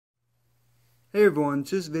Hey everyone,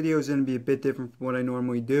 so this video is going to be a bit different from what I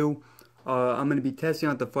normally do. I'm going to be testing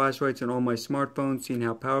out the flashlights on all my smartphones, seeing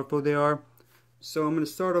how powerful they are. So I'm going to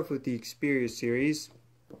start off with the Xperia series.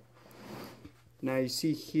 Now you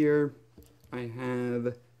see here, I have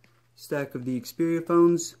a stack of the Xperia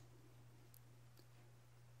phones.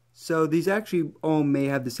 So these actually all may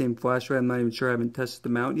have the same flashlight. I'm not even sure, I haven't tested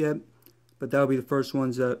them out yet. But that'll be the first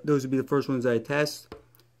ones, those will be the first ones I test.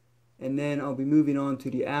 And then I'll be moving on to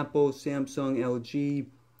the Apple, Samsung, LG,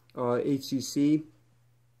 HTC.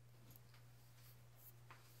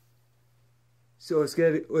 So let's go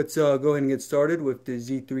ahead and get started with the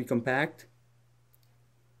Z3 Compact.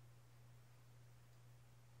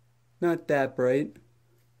 Not that bright.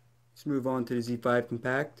 Let's move on to the Z5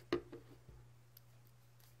 Compact.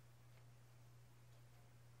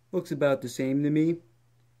 Looks about the same to me.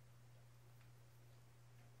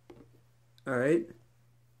 Alright.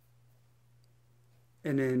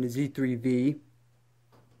 And then the Z3v,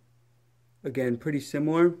 again pretty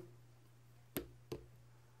similar.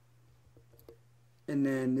 And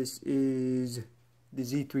then this is the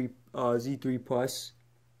Z3 Plus.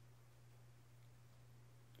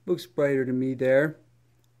 Looks brighter to me there.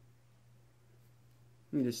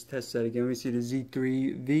 Let me just test that again. Let me see the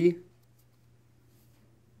Z3v,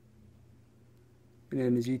 and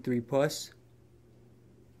then the Z3 Plus.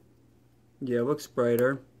 Yeah, looks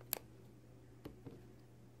brighter.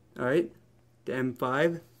 Alright, the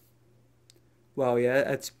M5. Wow, yeah,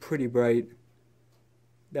 that's pretty bright.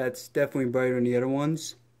 That's definitely brighter than the other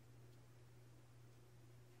ones.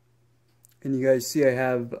 And you guys see I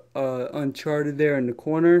have Uncharted there in the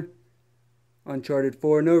corner. Uncharted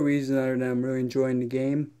 4, no reason other than I'm really enjoying the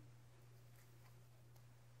game.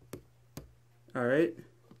 Alright.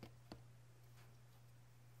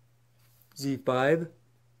 Z5.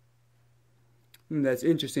 That's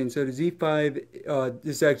interesting. So the Z5,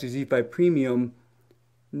 this is actually Z5 Premium,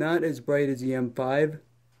 not as bright as the M5.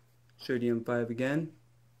 Show the M5 again.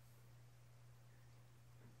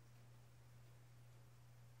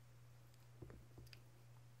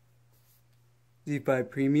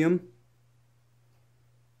 Z5 Premium.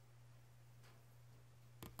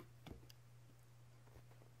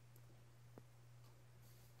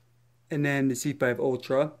 And then the C5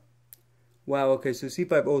 Ultra. Wow, okay, so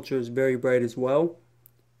C5 Ultra is very bright as well.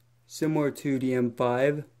 Similar to the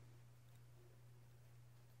M5.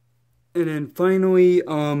 And then finally,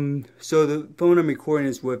 so the phone I'm recording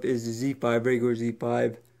this with is the Z5, regular Z5.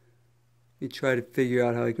 Let me try to figure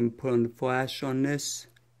out how I can put on the flash on this.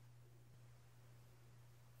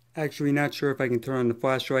 Actually, not sure if I can turn on the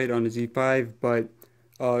flashlight on the Z5, but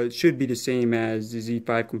it should be the same as the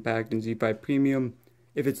Z5 Compact and Z5 Premium.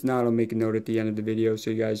 If it's not, I'll make a note at the end of the video so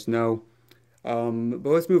you guys know. But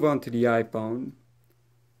let's move on to the iPhone.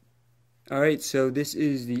 Alright, so this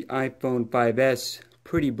is the iPhone 5S.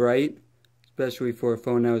 Pretty bright, especially for a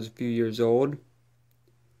phone that was a few years old.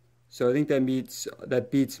 So I think that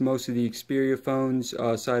beats most of the Xperia phones,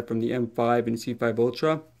 aside from the M5 and the C5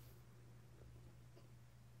 Ultra.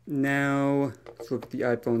 Now, let's look at the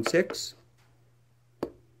iPhone 6.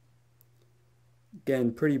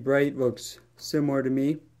 Again, pretty bright, looks similar to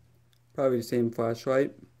me. Probably the same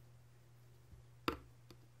flashlight.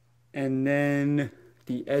 And then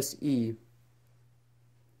the SE.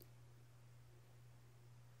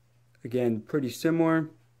 Again, pretty similar.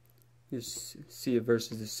 Just see it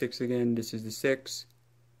versus the 6 again. This is the 6.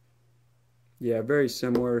 Yeah, very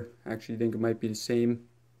similar. Actually, I think it might be the same.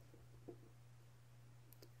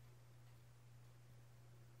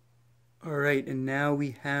 Alright, and now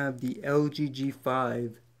we have the LG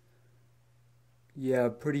G5. Yeah,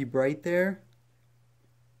 pretty bright there.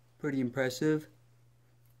 Pretty impressive.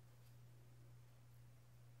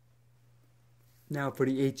 Now for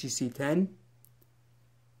the HTC 10.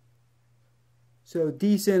 So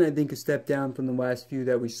decent, I think a step down from the last few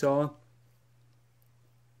that we saw.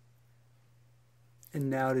 And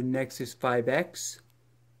now the Nexus 5X.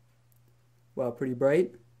 Wow, pretty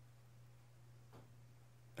bright.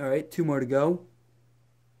 Alright, 2 more to go.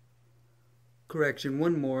 Correction,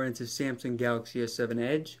 1 more, and it's a Samsung Galaxy S7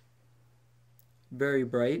 Edge. Very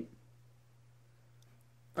bright.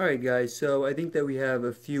 Alright guys, so I think that we have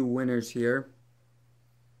a few winners here.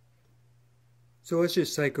 So let's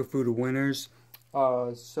just cycle through the winners.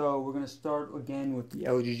 So we're going to start again with the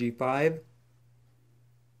LG G5.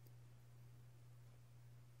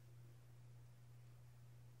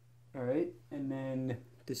 Alright, and then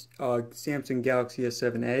this Samsung Galaxy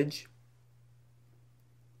S7 Edge.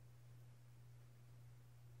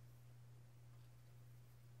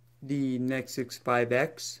 The Nexus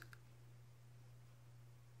 5X.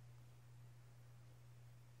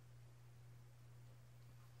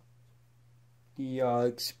 the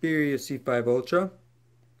Xperia C5 Ultra,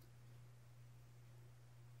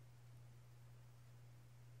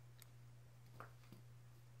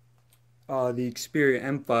 the Xperia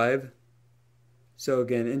M5. So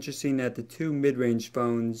again, interesting that the two mid-range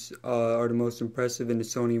phones are the most impressive in the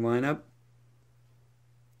Sony lineup.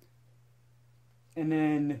 And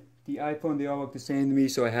then the iPhone, they all look the same to me,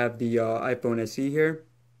 so I have the iPhone SE here.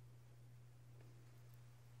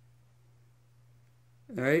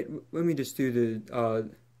 Alright, let me just do the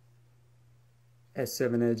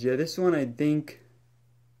S7 Edge. Yeah, this one I think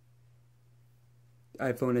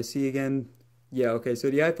iPhone SE again. Yeah, okay, so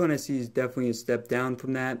the iPhone SE is definitely a step down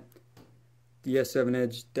from that. The S7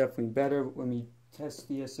 Edge definitely better. Let me test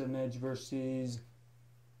the S7 Edge versus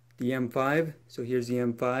the M5. So here's the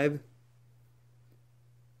M5.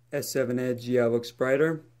 S7 Edge, yeah, looks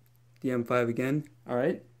brighter. The M5 again.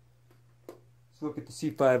 Alright. Let's look at the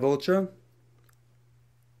C5 Ultra.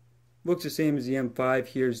 Looks the same as the M5.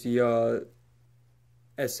 Here's the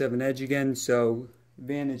S7 Edge again. So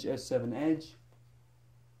Advantage S7 Edge.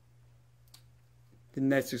 The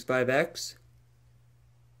Nexus 5X.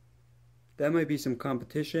 That might be some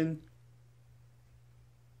competition.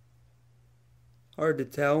 Hard to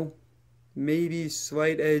tell. Maybe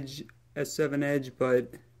slight edge S7 Edge,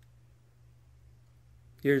 but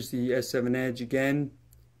here's the S7 Edge again.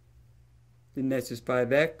 The Nexus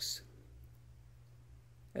 5X.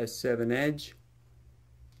 S7 Edge.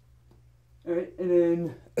 Alright,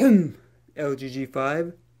 and then LG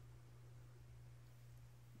G5.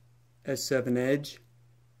 S7 Edge.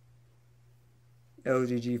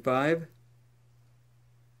 LG G5.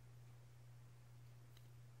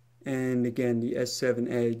 And again, the S7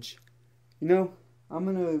 Edge. You know, I'm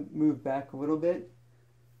going to move back a little bit.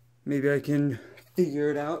 Maybe I can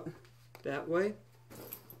figure it out that way.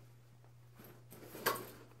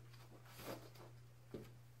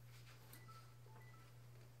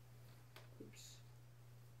 Oops.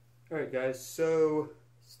 Alright guys, so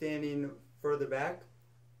standing further back,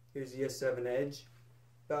 here's the S7 Edge.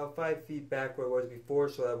 About 5 feet back where it was before,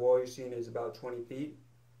 so that wall you're seeing is about 20 feet.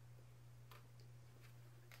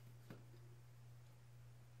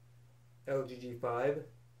 LG G5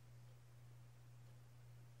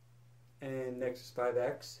 and Nexus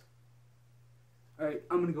 5X. Alright,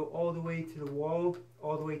 I'm going to go all the way to the wall,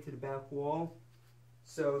 all the way to the back wall.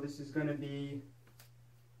 So this is going to be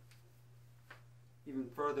even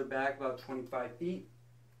further back, about 25 feet.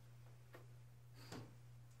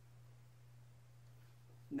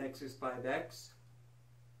 Nexus 5X.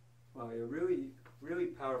 Wow, a really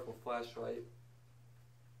powerful flashlight.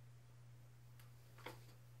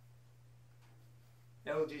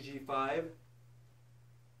 LG G5.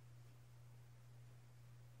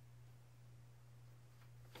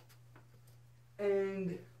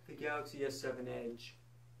 And the Galaxy S7 Edge.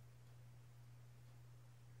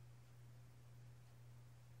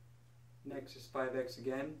 Nexus 5X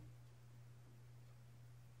again.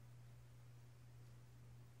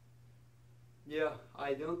 Yeah,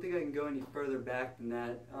 I don't think I can go any further back than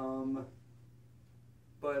that.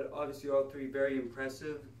 But obviously all three very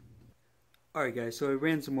impressive. Alright guys, so I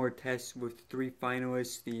ran some more tests with 3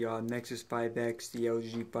 finalists, the Nexus 5X, the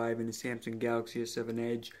LG G5, and the Samsung Galaxy S7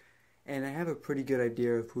 Edge. And I have a pretty good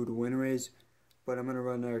idea of who the winner is, but I'm going to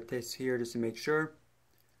run our tests here just to make sure.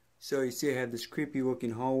 So you see I have this creepy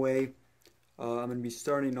looking hallway. I'm going to be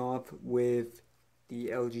starting off with the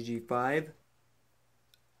LG G5.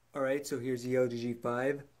 Alright, so here's the LG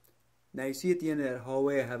G5. Now you see at the end of that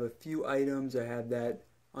hallway I have a few items. I have that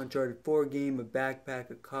Uncharted 4 game, a backpack,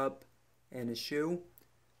 a cup, and a shoe.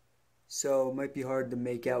 So it might be hard to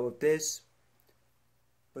make out with this.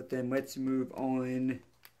 But then let's move on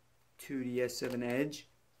to the S7 Edge.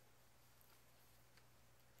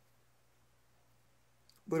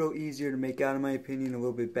 A little easier to make out in my opinion, a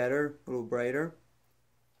little bit better, a little brighter.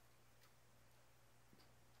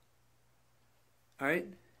 Alright.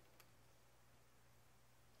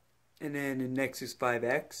 And then the Nexus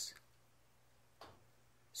 5X.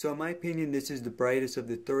 So in my opinion this is the brightest of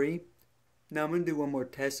the 3. Now I'm going to do one more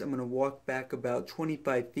test. I'm going to walk back about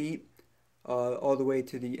 25 feet all the way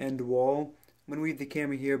to the end wall. I'm going to leave the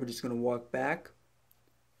camera here, but just going to walk back.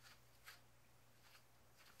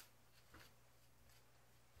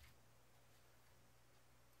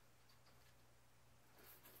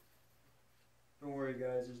 Don't worry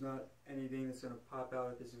guys, there's not anything that's going to pop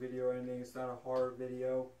out of this video or anything. It's not a horror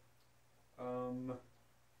video.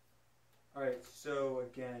 Alright, so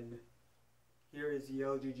again, here is the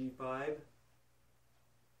LG G5.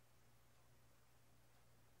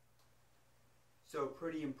 So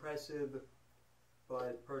pretty impressive,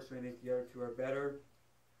 but personally I think the other two are better.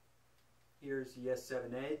 Here's the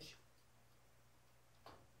S7 Edge.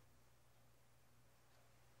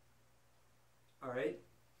 Alright.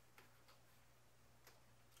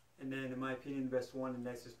 And then, in my opinion, the best one, the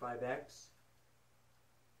Nexus 5X.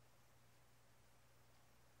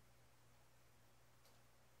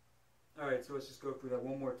 Alright, so let's just go through that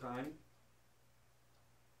one more time.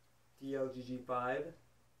 The LG G5.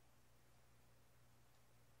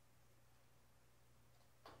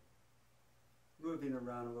 Moving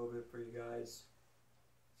around a little bit for you guys.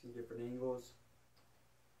 See different angles.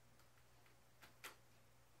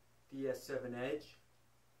 The S7 Edge.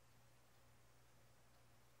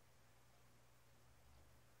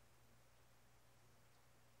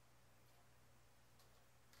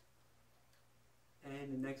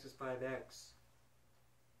 And the Nexus 5X.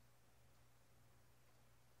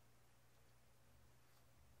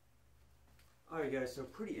 Alright guys, so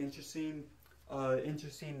pretty interesting.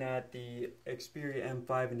 Interesting that the Xperia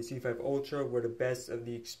M5 and the C5 Ultra were the best of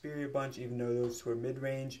the Xperia bunch, even though those were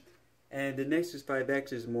mid-range. And the Nexus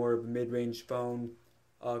 5X is more of a mid-range phone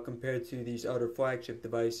compared to these other flagship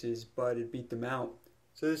devices, but it beat them out.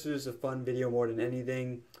 So this was a fun video more than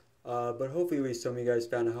anything. But hopefully some of you guys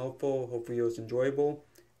found it helpful. Hopefully it was enjoyable.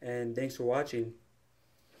 And thanks for watching.